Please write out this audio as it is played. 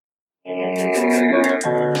Welcome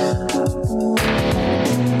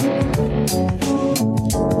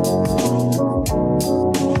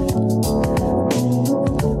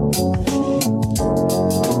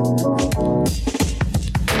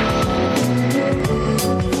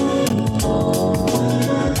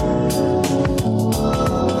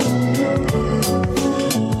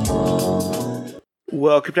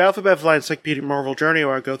to Alphabet Flying Encyclopedia Marvel Journey,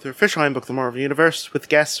 where I go through official handbook of the Marvel Universe with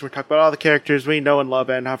guests. We talk about all the characters we know and love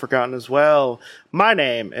and have forgotten as well. My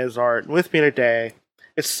name is Art, and with me today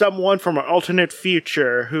is someone from an alternate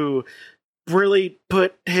future who really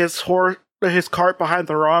put his cart behind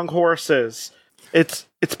the wrong horses. It's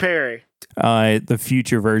Perry. The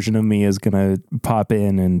future version of me is going to pop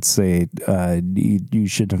in and say, you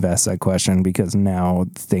shouldn't have asked that question because now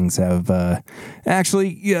things have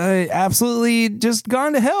actually absolutely just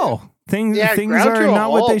gone to hell. Things are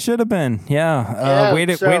not what they should have been. Way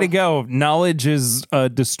to go. Knowledge is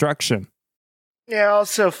destruction. Yeah,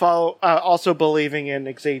 also believing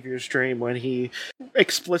in Xavier's dream when he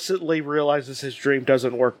explicitly realizes his dream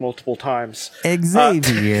doesn't work multiple times.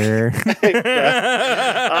 Xavier.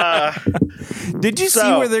 Did you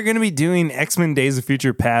see where they're going to be doing X-Men Days of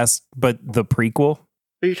Future Past, but the prequel? What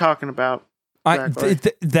are you talking about? Exactly?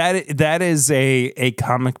 That is a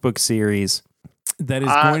comic book series that is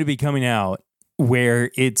going to be coming out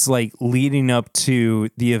where it's like leading up to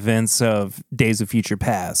the events of Days of Future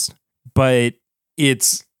Past, but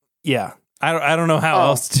it's, I don't know how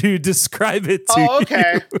else to describe it to you.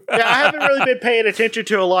 Okay. Yeah, I haven't really been paying attention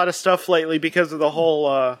to a lot of stuff lately because of the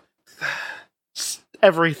whole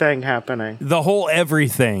everything happening. The whole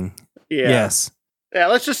everything. Yeah. Yes. Yeah,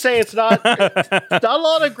 let's just say it's not a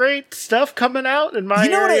lot of great stuff coming out in my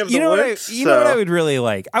area of the woods. You know what I would really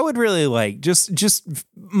like? I would really like, just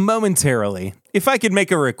momentarily, if I could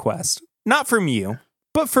make a request, not from you,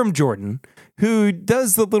 but from Jordan, who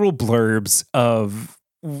does the little blurbs of,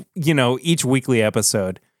 each weekly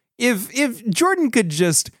episode. If Jordan could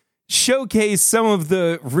just showcase some of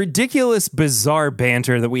the ridiculous, bizarre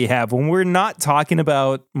banter that we have when we're not talking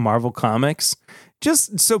about Marvel Comics,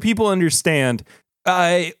 just so people understand,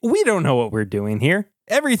 we don't know what we're doing here.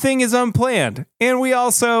 Everything is unplanned. And we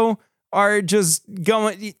also are just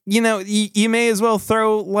going, you may as well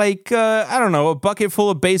throw a bucket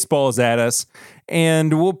full of baseballs at us,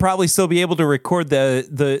 and we'll probably still be able to record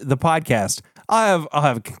the podcast. I'll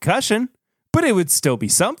have a concussion, but it would still be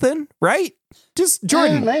something, right? Just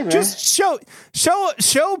Jordan, just show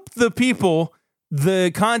the people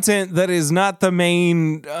the content that is not the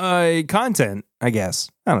main content, I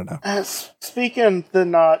guess. I don't know. Speaking the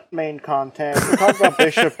not main content, we're talking about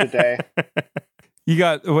Bishop today. You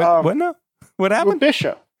got what now? What happened?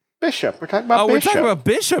 Bishop. We're talking about Bishop. We're talking about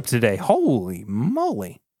Bishop today. Holy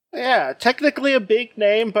moly. Yeah, technically a big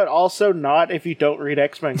name, but also not if you don't read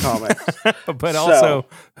X-Men comics. Also,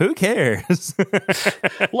 who cares? it's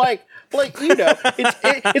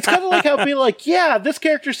kind of like how being like, yeah, this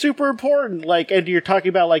character's super important. And you're talking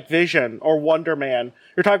about Vision or Wonder Man.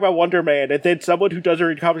 You're talking about Wonder Man, and then someone who doesn't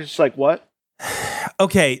read comics is just like, what?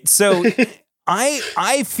 Okay, so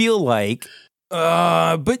I feel like,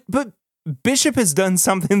 but Bishop has done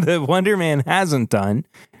something that Wonder Man hasn't done,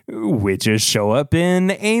 which is show up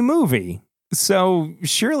in a movie. So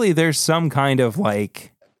surely there's some kind of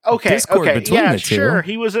discord between the two. Sure,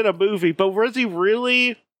 he was in a movie, but was he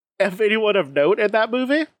really anyone of note in that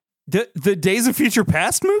movie? The Days of Future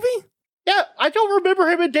Past movie? Yeah, I don't remember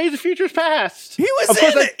him in Days of Future Past. He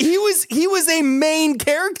was he was a main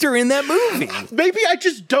character in that movie. Maybe I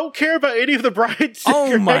just don't care about any of the Bryan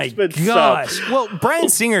Singer X-Men gosh. stuff. Well, Bryan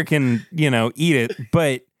Singer can, eat it,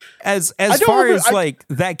 but as far as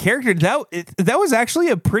that character, that was actually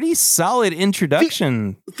a pretty solid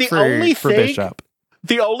introduction for Bishop.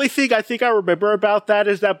 The only thing I think I remember about that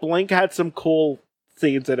is that Blink had some cool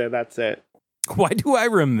scenes in it. That's it. Why do I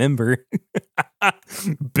remember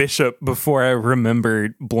Bishop before I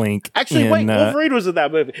remembered Blink? Actually, wait, Wolverine was in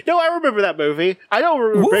that movie. No, I remember that movie. I don't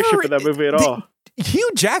remember Bishop in that movie at all.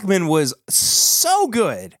 Hugh Jackman was so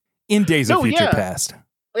good in Days of Future Past.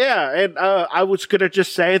 Yeah, and I was gonna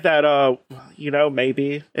just say that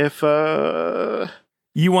maybe if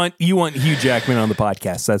you want Hugh Jackman on the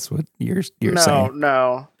podcast, that's what you're saying.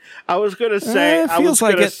 No. I was gonna say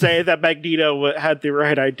say that Magneto had the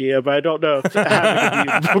right idea, but I don't know if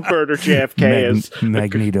having him murder JFK is.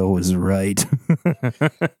 Magneto was right.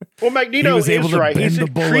 Well, Magneto is right. He's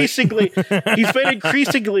been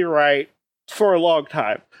increasingly right for a long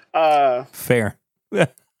time. Fair.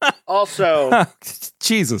 Also,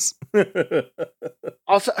 Jesus.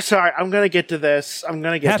 Also, sorry, I'm gonna get to this.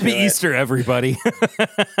 Happy Easter, everybody.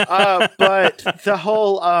 But the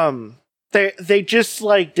whole They just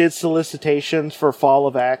like did solicitations for Fall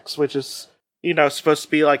of X, which is supposed to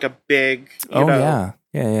be like a big yeah.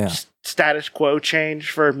 Status quo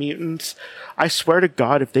change for mutants. I swear to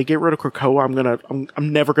God, if they get rid of Krakoa,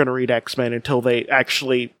 I'm never gonna read X-Men until they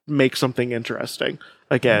actually make something interesting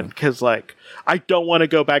again. Because like I don't want to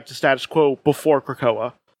go back to status quo before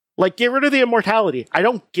Krakoa. Like, get rid of the immortality. I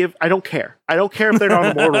don't care. I don't care if they're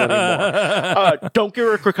not immortal anymore. Don't get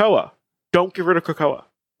rid of Krakoa. Don't get rid of Krakoa.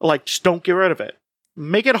 Like, just don't get rid of it.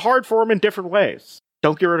 Make it hard for them in different ways.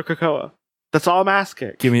 Don't get rid of Krakoa. That's all I'm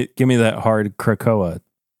asking. Give me that hard Krakoa,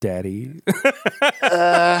 Daddy.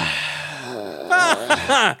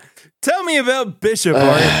 Tell me about Bishop,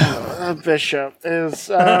 Art. Bishop is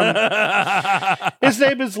his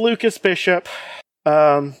name is Lucas Bishop.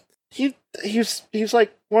 He's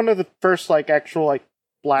like one of the first like actual like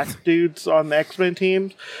black dudes on the X-Men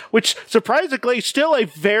team, which surprisingly is still a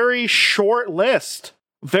very short list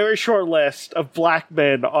of black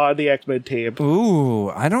men on the X-Men team.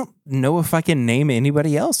 Ooh, I don't know if I can name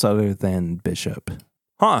anybody else other than Bishop.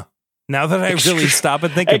 Huh. Now that I really stop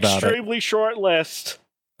and think about it. Extremely short list.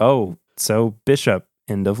 Oh, so Bishop,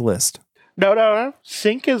 end of list. No.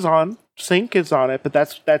 Sync is on it, but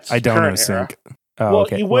that's I don't know current Sync. Era. Oh, well,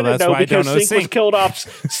 okay. you wouldn't know because Sync was killed off.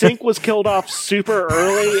 Sync was killed off super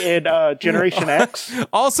early in Generation X.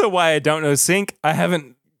 Also, why I don't know Sync, I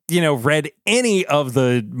haven't read any of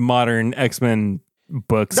the modern X-Men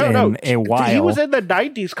books in a while. He was in the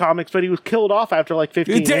 90s comics, but he was killed off after like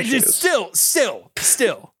 15 issues. Still.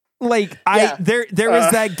 Like there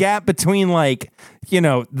was that gap between like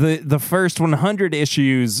the first 100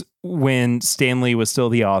 issues when Stan Lee was still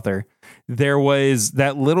the author. There was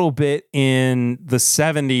that little bit in the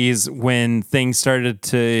 70s when things started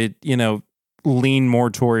to lean more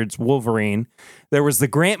towards Wolverine. There was the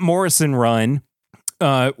Grant Morrison run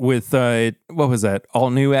with what was that? All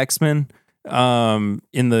New X-Men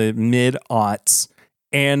in the mid-aughts.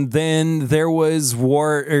 And then there was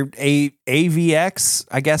AVX,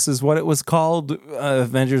 I guess is what it was called,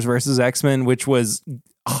 Avengers versus X-Men, which was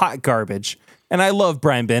hot garbage. And I love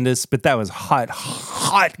Brian Bendis, but that was hot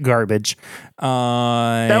garbage.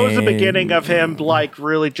 That was the beginning of him, like,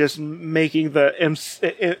 really just making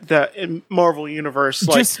the Marvel Universe,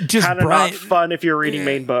 like, kind of not fun if you're reading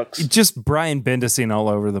main books. Just Brian Bendising all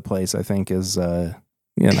over the place, I think, is, Okay.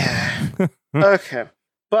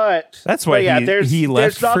 But that's why he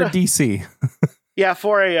left for DC. Yeah,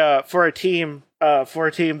 for a team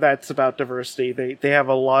that's about diversity, they have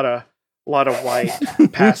a lot of white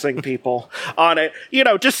passing people on it.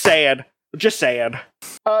 Just saying.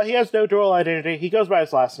 He has no dual identity. He goes by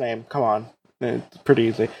his last name. Come on, it's pretty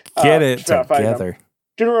easy. Get it together.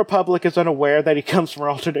 General Republic is unaware that he comes from an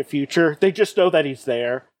alternate future. They just know that he's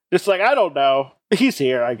there. Just like, I don't know. He's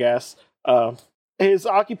here, I guess. His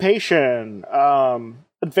occupation,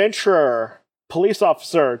 adventurer, police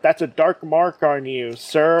officer. That's a dark mark on you,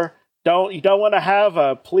 sir. You don't want to have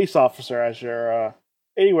a police officer as your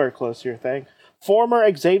anywhere close to your thing.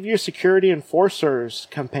 Former Xavier Security Enforcers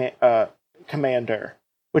commander,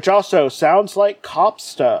 which also sounds like cop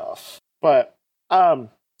stuff. But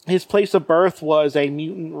his place of birth was a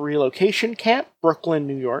mutant relocation camp, Brooklyn,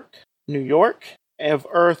 New York, of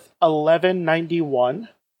Earth 1191.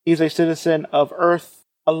 He's a citizen of Earth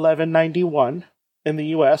 1191 in the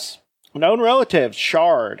U.S. Known relatives: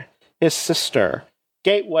 Shard, his sister,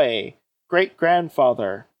 Gateway,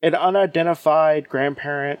 great-grandfather, and unidentified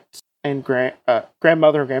grandparents and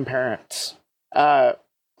grandmother and grandparents.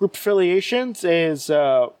 Group affiliations is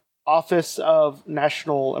Office of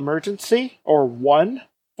National Emergency, or ONE,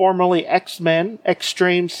 formerly X-Men,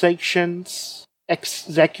 Extreme Sanctions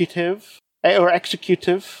Executive, no,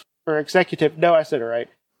 I said it right.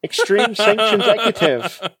 Extreme Sanctions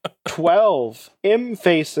Executive, 12,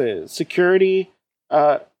 M-Faces, Security,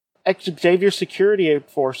 Xavier Security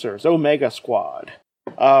Enforcers, Omega Squad.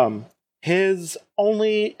 His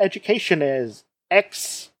only education is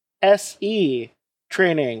XSE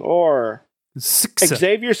training, or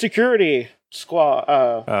Xavier Security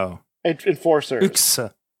Squad Enforcers.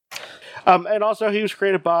 And also he was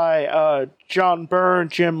created by John Byrne,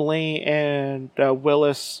 Jim Lee, and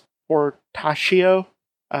Willis Portacio.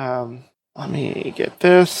 Let me get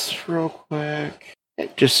this real quick.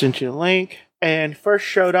 It just sent you a link. And first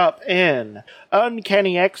showed up in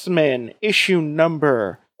Uncanny X-Men issue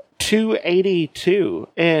number 282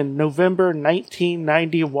 in November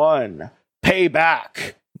 1991.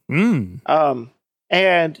 Payback.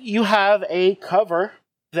 And you have a cover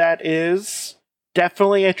that is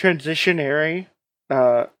definitely a transitionary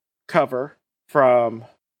cover from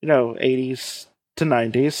 80s to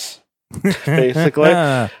 90s, basically.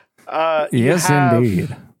 Yes,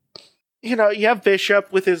 indeed. you know, you have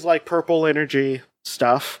Bishop with his like purple energy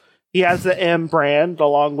stuff. He has the M brand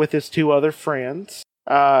along with his two other friends.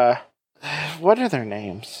 What are their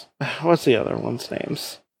names? What's the other one's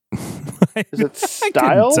names? Is it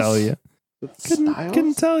Styles? I couldn't tell you.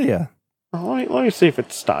 Couldn't tell you. Let me see if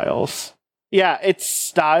it's Styles. Yeah, it's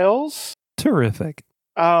Styles. Terrific.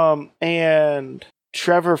 And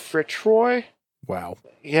Trevor Fitzroy. Wow.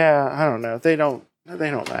 Yeah, I don't know. They don't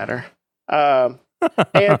matter. And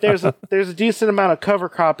there's a decent amount of cover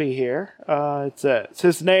copy here.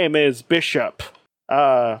 His name is Bishop.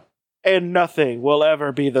 And nothing will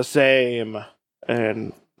ever be the same.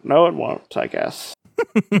 And no, it won't, I guess.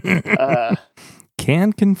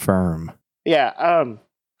 Can confirm. Yeah,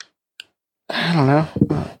 I don't know.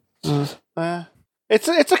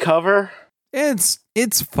 It's a cover. It's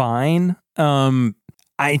fine.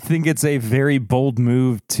 I think it's a very bold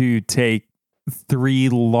move to take three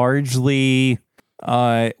largely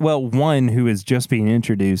one who is just being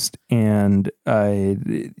introduced and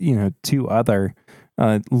two other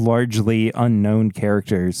largely unknown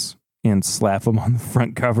characters and slap them on the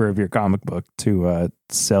front cover of your comic book to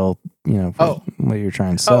sell, what you're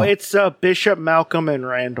trying to sell. Oh, it's Bishop, Malcolm, and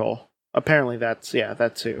Randall. Apparently that's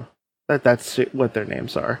who. That's what their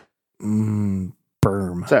names are.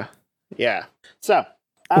 Berm. So, yeah. So,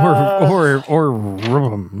 or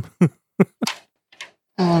Rum.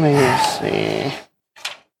 Let me see.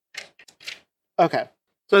 Okay.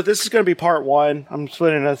 So this is going to be part one. I'm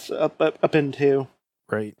splitting us up in two.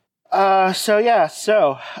 Right.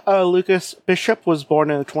 Lucas Bishop was born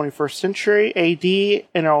in the 21st century AD in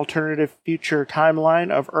an alternative future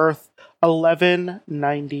timeline of Earth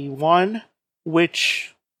 1191,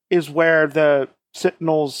 which is where the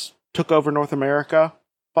Sentinels took over North America,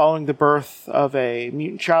 following the birth of a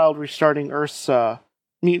mutant child, restarting Earth's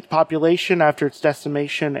mutant population after its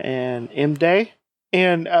decimation in M-Day.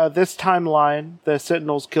 In this timeline, the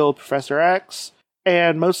Sentinels killed Professor X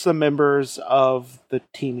and most of the members of the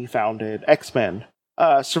team he founded, X-Men.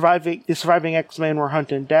 The surviving X-Men were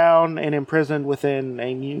hunted down and imprisoned within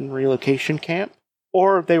a mutant relocation camp,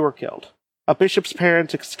 or they were killed. Bishop's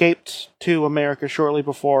parents escaped to America shortly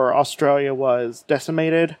before Australia was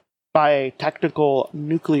decimated by a tactical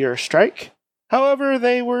nuclear strike. However,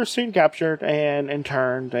 they were soon captured and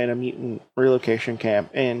interned in a mutant relocation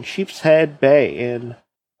camp in Sheepshead Bay in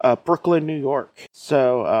Brooklyn, New York.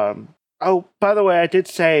 So, by the way, I did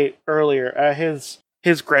say earlier,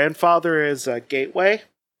 his grandfather is Gateway,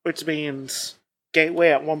 which means Gateway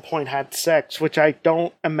at one point had sex, which I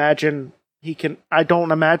don't imagine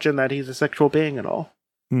that he's a sexual being at all.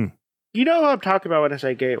 You know who I'm talking about when I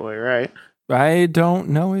say Gateway, right? I don't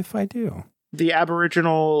know if I do. The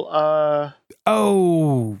Aboriginal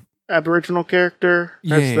Aboriginal character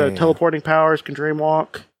has the teleporting powers, can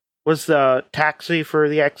dreamwalk, was the taxi for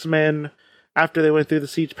the X-Men after they went through the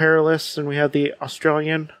Siege Perilous, and we had the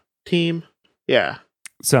Australian team. Yeah.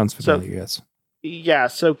 Sounds familiar, yes. Yeah,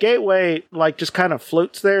 so Gateway, just kind of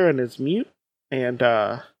floats there and is mute, and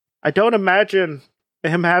I don't imagine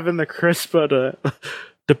him having the charisma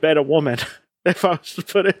to bet a woman, if I was to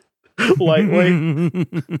put it lightly.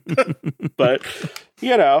 But,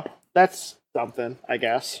 that's something, I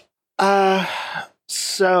guess.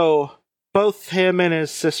 So, both him and his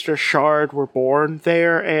sister Shard were born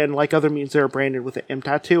there, and like other mutants, they were branded with an M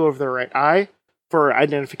tattoo over their right eye for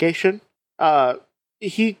identification.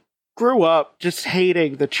 He grew up just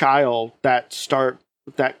hating the child that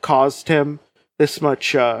caused him this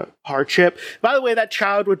much hardship. By the way, that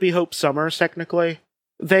child would be Hope Summers, technically.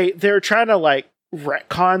 They're trying to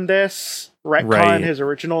retcon his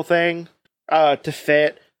original thing to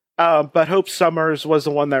fit. But Hope Summers was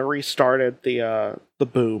the one that restarted the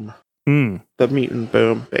boom. The mutant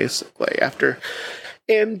boom, basically, after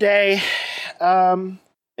M-Day.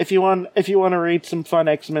 If you want to read some fun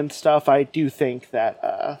X-Men stuff, I do think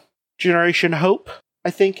that Generation Hope, I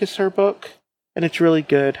think, is her book. And it's really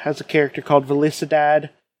good. Has a character called Felicidad,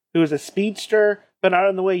 who is a speedster, but not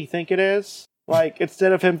in the way you think it is.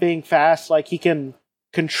 Instead of him being fast, he can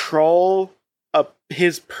control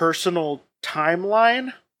his personal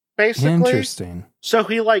timeline, basically. Interesting. So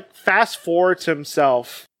he, fast forwards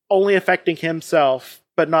himself, only affecting himself,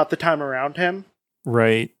 but not the time around him.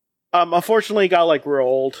 Right. Unfortunately, he got, real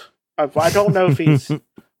old. I don't know if he's...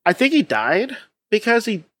 I think he died because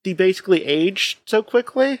he basically aged so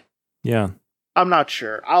quickly. Yeah. I'm not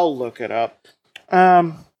sure. I'll look it up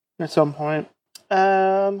at some point.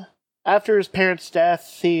 After his parents'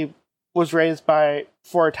 death, he was raised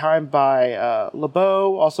for a time by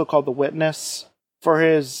LeBeau, also called the Witness, for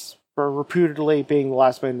reputedly being the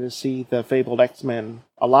last man to see the fabled X-Men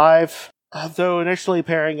alive. Though initially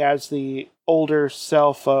appearing as the older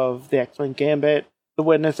self of the X-Men Gambit, the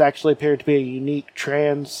Witness actually appeared to be a unique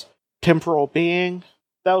trans-temporal being.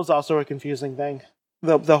 That was also a confusing thing.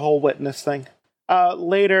 The whole Witness thing.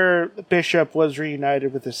 Later, Bishop was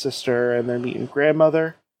reunited with his sister and their mutant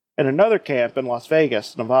grandmother in another camp in Las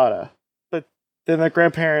Vegas, Nevada. But then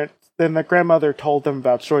the grandmother told them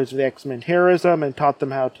about stories of the X-Men heroism and taught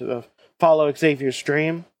them how to follow Xavier's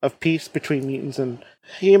dream of peace between mutants and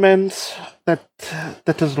humans. That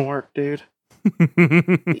doesn't work, dude.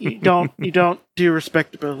 You don't do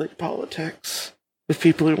respectability politics with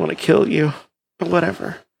people who want to kill you. But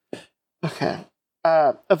whatever. Okay.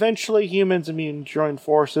 Eventually, humans and mutants joined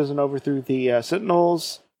forces and overthrew the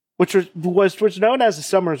Sentinels, which was known as the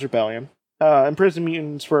Summers Rebellion. Imprisoned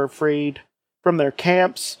mutants were freed from their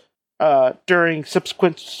camps during the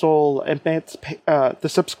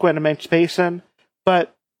subsequent emancipation,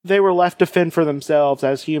 but they were left to fend for themselves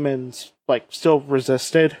as humans still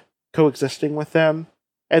resisted coexisting with them.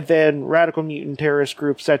 And then radical mutant terrorist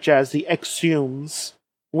groups such as the Exhumes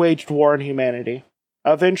waged war on humanity.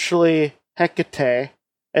 Eventually, Hecate,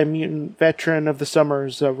 a mutant veteran of the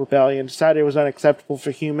Summers Rebellion, decided it was unacceptable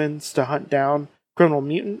for humans to hunt down criminal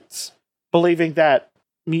mutants, believing that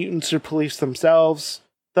mutants should police themselves.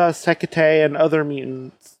 Thus, Hecate and other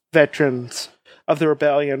mutant veterans of the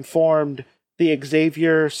rebellion formed the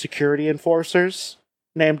Xavier Security Enforcers,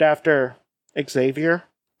 named after Xavier,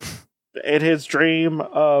 in his dream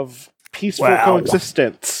of peaceful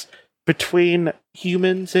coexistence between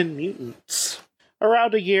humans and mutants.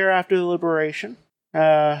 Around a year after the liberation,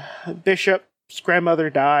 Bishop's grandmother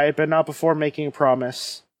died, but not before making him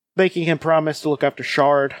promise to look after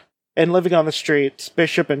Shard. And living on the streets,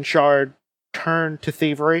 Bishop and Shard turned to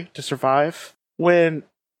thievery to survive. When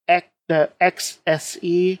the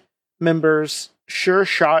XSE members Sure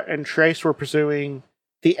Shot and Trace were pursuing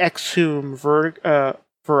the Exhume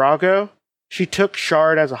Virago, she took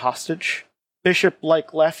Shard as a hostage. Bishop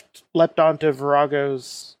leapt onto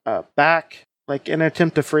Virago's back, in an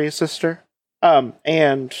attempt to free his sister. And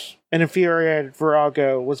an infuriated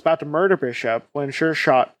Virago was about to murder Bishop when Sure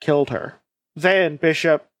Shot killed her. Then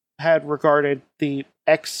Bishop had regarded the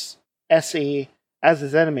XSE as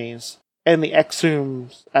his enemies and the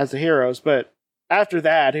Exhumes as the heroes, but after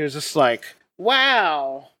that he was just like,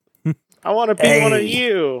 wow, I want to be one of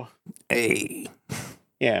you. Hey.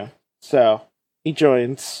 Yeah, so he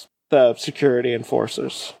joins the security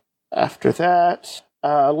enforcers. After that,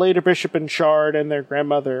 later Bishop and Shard and their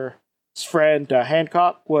grandmother's friend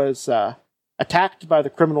Hancock was attacked by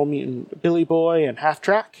the criminal mutant Billy Boy and Half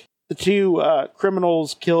Track. The two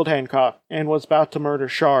criminals killed Hancock and was about to murder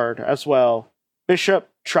Shard as well. Bishop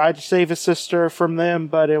tried to save his sister from them,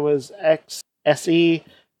 but it was XSE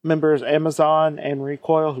members Amazon and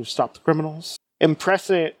Recoil who stopped the criminals.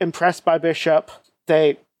 Impressed by Bishop,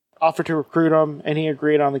 they offered to recruit him, and he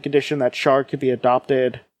agreed on the condition that Shard could be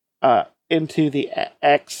adopted into the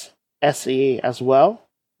XSE as well.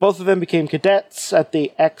 Both of them became cadets at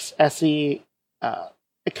the XSE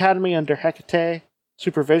Academy under Hecate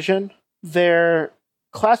supervision. Their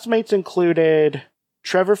classmates included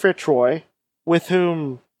Trevor Fitzroy, with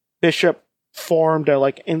whom Bishop formed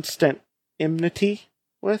a instant enmity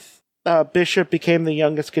with. Bishop became the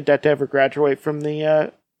youngest cadet to ever graduate from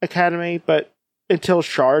the academy, but until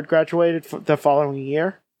Shard graduated the following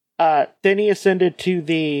year. Then he ascended to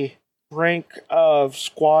the rank of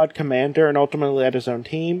squad commander and ultimately led his own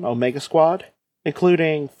team, Omega Squad,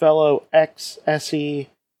 including fellow XSE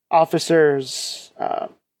officers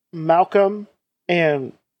Malcolm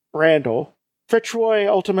and Randall. Fitzroy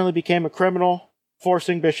ultimately became a criminal,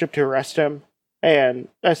 forcing Bishop to arrest him. And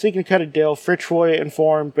seeking to cut a deal, Fitzroy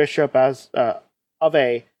informed Bishop of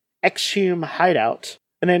a Exhume hideout.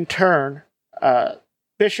 And in turn,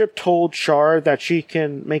 Bishop told Shard that she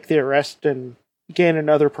can make the arrest and gain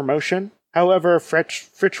another promotion. However,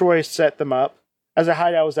 Fitzroy set them up, as a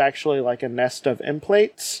hideout was actually a nest of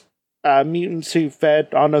implates, mutants who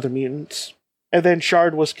fed on other mutants. And then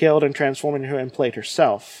Shard was killed and transformed into an implate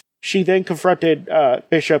herself. She then confronted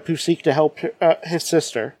Bishop, who sought to help his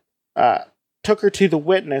sister. Took her to the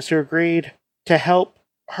Witness, who agreed to help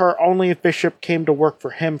her only if Bishop came to work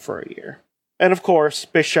for him for a year. And of course,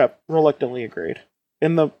 Bishop reluctantly agreed.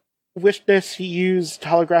 In the Witness, he used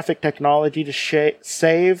holographic technology to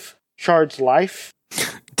save Shard's life.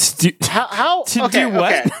 How? To okay, do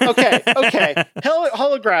what? Okay.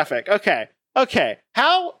 Holographic. Okay.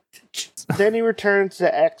 How? Then he returns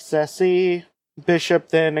to XSE. Bishop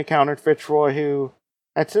then encountered Fitzroy, who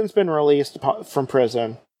had since been released from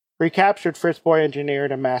prison. Recaptured Fitzroy,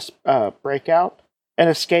 engineered a mass breakout, and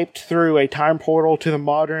escaped through a time portal to the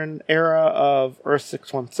modern era of Earth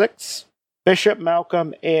 616. Bishop,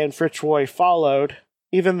 Malcolm, and Fitzroy followed,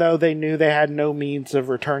 even though they knew they had no means of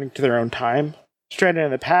returning to their own time. Stranded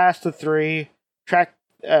in the past, the three tracked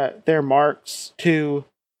their marks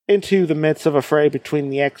into the midst of a fray between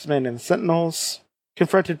the X-Men and Sentinels.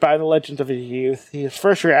 Confronted by the legends of his youth, his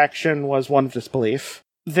first reaction was one of disbelief.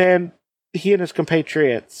 Then, he and his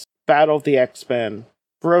compatriots battled the X-Men,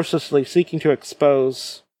 ferociously seeking to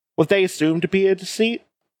expose what they assumed to be a deceit.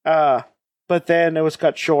 But then it was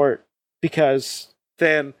cut short because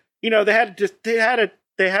then, they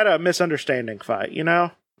had a misunderstanding fight,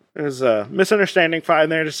 It was a misunderstanding fight,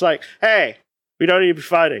 and they're just like, hey, we don't need to be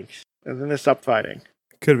fighting. And then they stopped fighting.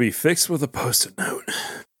 Could be fixed with a post-it note.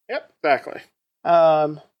 Yep, exactly.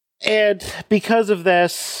 And because of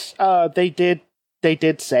this, they did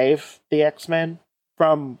save the X-Men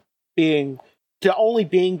from only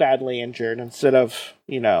being badly injured instead of,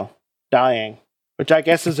 dying. Which I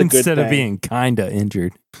guess is a good thing. Instead of being kinda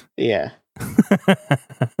injured. Yeah.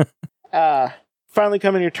 Finally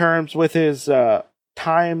coming to terms with his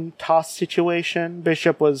time toss situation,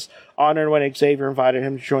 Bishop was honored when Xavier invited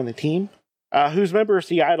him to join the team, whose members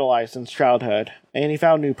he idolized since childhood, and he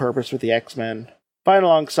found new purpose with the X-Men, fight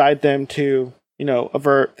alongside them to,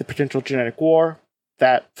 avert the potential genetic war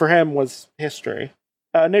that, for him, was history.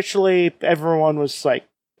 Initially, everyone was,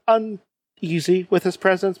 uneasy with his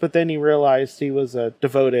presence, but then he realized he was a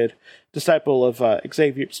devoted disciple of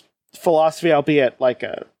Xavier's philosophy, albeit,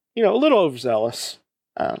 a little overzealous.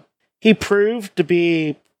 He proved to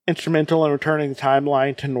be instrumental in returning the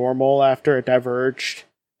timeline to normal after it diverged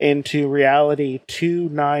into Reality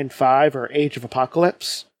 295, or Age of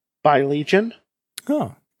Apocalypse, by Legion.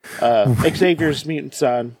 Oh. Xavier's mutant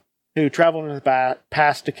son, who traveled in the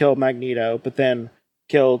past to kill Magneto, but then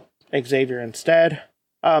killed Xavier instead.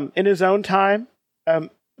 In his own time,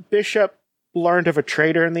 Bishop learned of a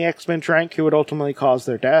traitor in the X-Men rank who would ultimately cause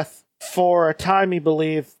their death. For a time, he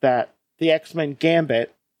believed that the X-Men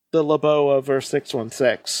Gambit, the LeBeau of Earth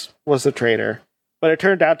 616, was the traitor. But it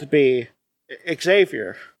turned out to be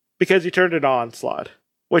Xavier, because he turned it Onslaught.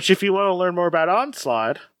 Which, if you want to learn more about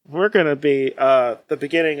Onslaught, we're going to be, the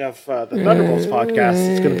beginning of the Thunderbolts podcast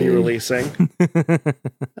is going to be releasing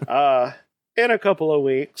in a couple of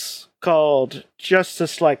weeks, called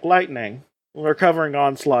Justice Like Lightning. We're covering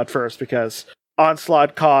Onslaught first, because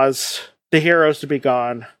Onslaught caused the heroes to be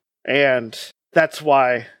gone, and that's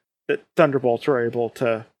why the Thunderbolts were able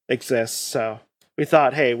to exist. So we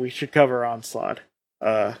thought, hey, we should cover Onslaught.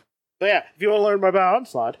 But yeah, if you want to learn more about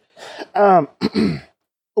Onslaught,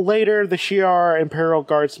 later the Shi'ar Imperial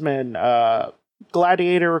Guardsman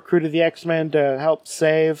Gladiator recruited the X-Men to help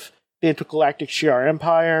save the intergalactic Shi'ar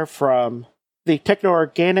Empire from the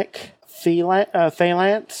techno-organic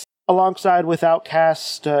Phalanx, alongside with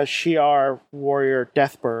outcast Shi'ar warrior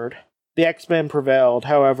Deathbird. The X-Men prevailed,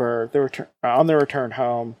 however, on their return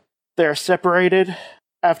home. They are separated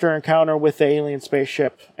after an encounter with the alien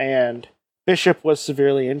spaceship, and Bishop was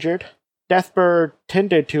severely injured. Deathbird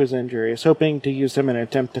tended to his injuries, hoping to use him in an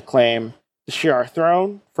attempt to claim the Shi'ar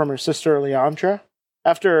throne from her sister Liandra.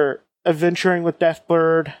 After adventuring with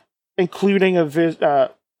Deathbird, including a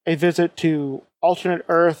visit to alternate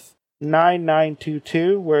Earth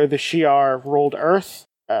 9922, where the Shi'ar ruled Earth,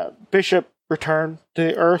 Bishop returned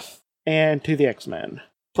to Earth and to the X-Men.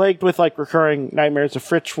 Plagued with recurring nightmares of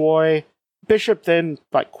Fitzroy, Bishop then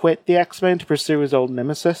quit the X-Men to pursue his old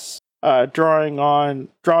nemesis, drawing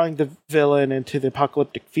the villain into the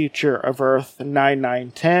apocalyptic future of Earth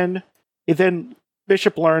 9910.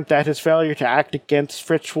 Bishop learned that his failure to act against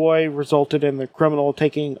Fitzroy resulted in the criminal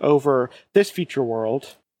taking over this future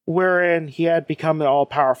world, wherein he had become an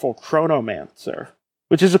all-powerful Chronomancer,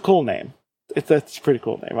 which is a cool name. That's a pretty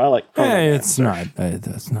cool name. I like Chronomancer. Hey, it's not.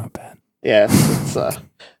 That's not bad. Yes,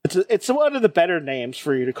 it's one of the better names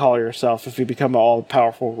for you to call yourself if you become an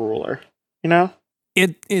all-powerful ruler.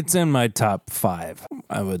 It's in my top 5,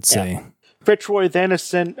 I would say. Yeah. Fitzroy then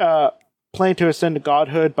planned to ascend to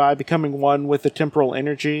godhood by becoming one with the temporal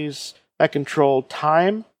energies that controlled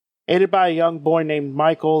time. Aided by a young boy named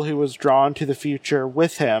Michael, who was drawn to the future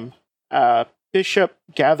with him, Bishop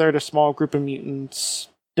gathered a small group of mutants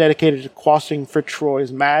dedicated to quashing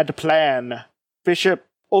Fitzroy's mad plan. Bishop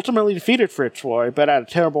ultimately defeated Fitzroy, but at a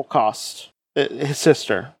terrible cost. His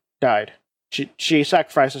sister died. She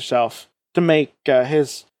sacrificed herself to make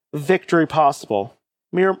his victory possible.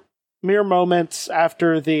 Mere moments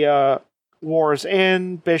after the war's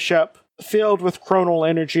end, Bishop, filled with chronal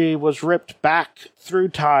energy, was ripped back through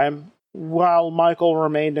time, while Michael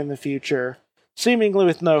remained in the future, seemingly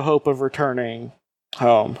with no hope of returning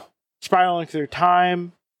home. Spiraling through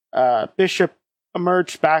time, Bishop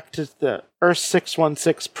emerged back to the Earth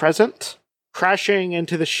 616 present, crashing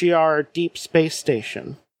into the Shi'ar Deep Space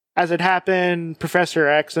Station. As it happened, Professor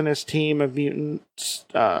X and his team of mutants,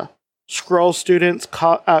 Skrull students,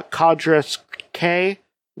 Cadre K,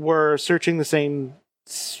 were searching the same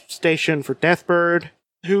station for Deathbird,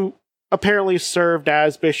 who apparently served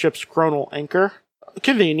as Bishop's chronal anchor.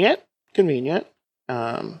 Convenient.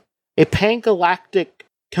 A pan-galactic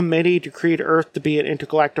committee decreed Earth to be an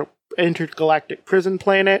intergalactic prison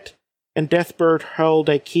planet, and Deathbird held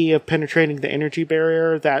a key of penetrating the energy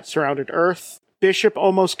barrier that surrounded Earth. Bishop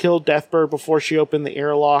almost killed Deathbird before she opened the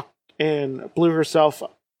airlock and blew herself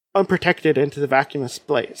unprotected into the vacuum of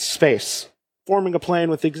space. Forming a plan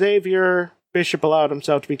with Xavier, Bishop allowed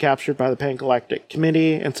himself to be captured by the Pan-Galactic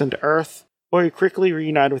Committee and sent to Earth, where he quickly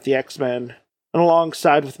reunited with the X-Men, and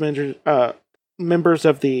alongside with members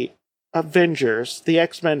of the Avengers, the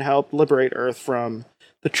X-Men helped liberate Earth from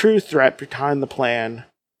the true threat behind the plan.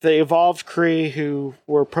 The evolved Kree, who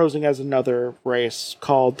were posing as another race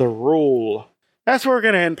called the Rule. That's where we're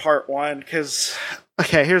going to end part 1, because,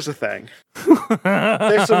 okay, here's the thing.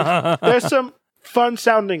 There's some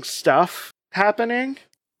fun-sounding stuff happening.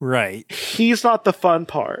 Right. He's not the fun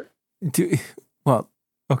part. Well,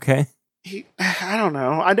 okay. I don't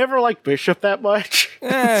know. I never liked Bishop that much. You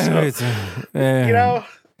know,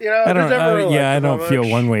 I don't feel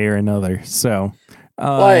one way or another. So,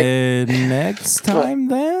 next time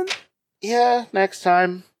then? Yeah, next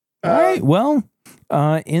time. All right. Well,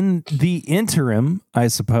 in the interim, I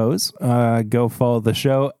suppose, go follow the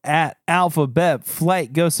show at Alphabet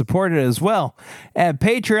Flight. Go support it as well at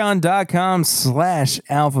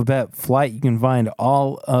patreon.com/Alphabet Flight. You can find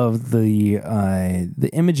all of the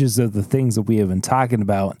images of the things that we have been talking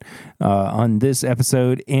about on this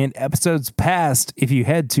episode and episodes past. If you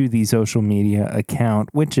head to the social media account,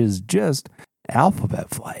 which is just Alphabet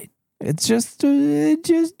Flight, it's just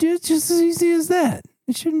as easy as that.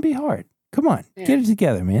 It shouldn't be hard. Come on, get it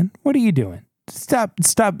together, man. What are you doing? Stop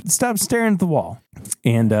staring at the wall.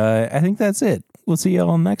 And I think that's it. We'll see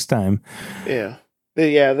y'all next time. Yeah.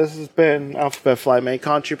 This has been Alphabet Flight. May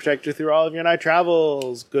Conchu protect you through all of your night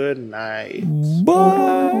travels. Good night.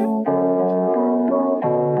 Bye.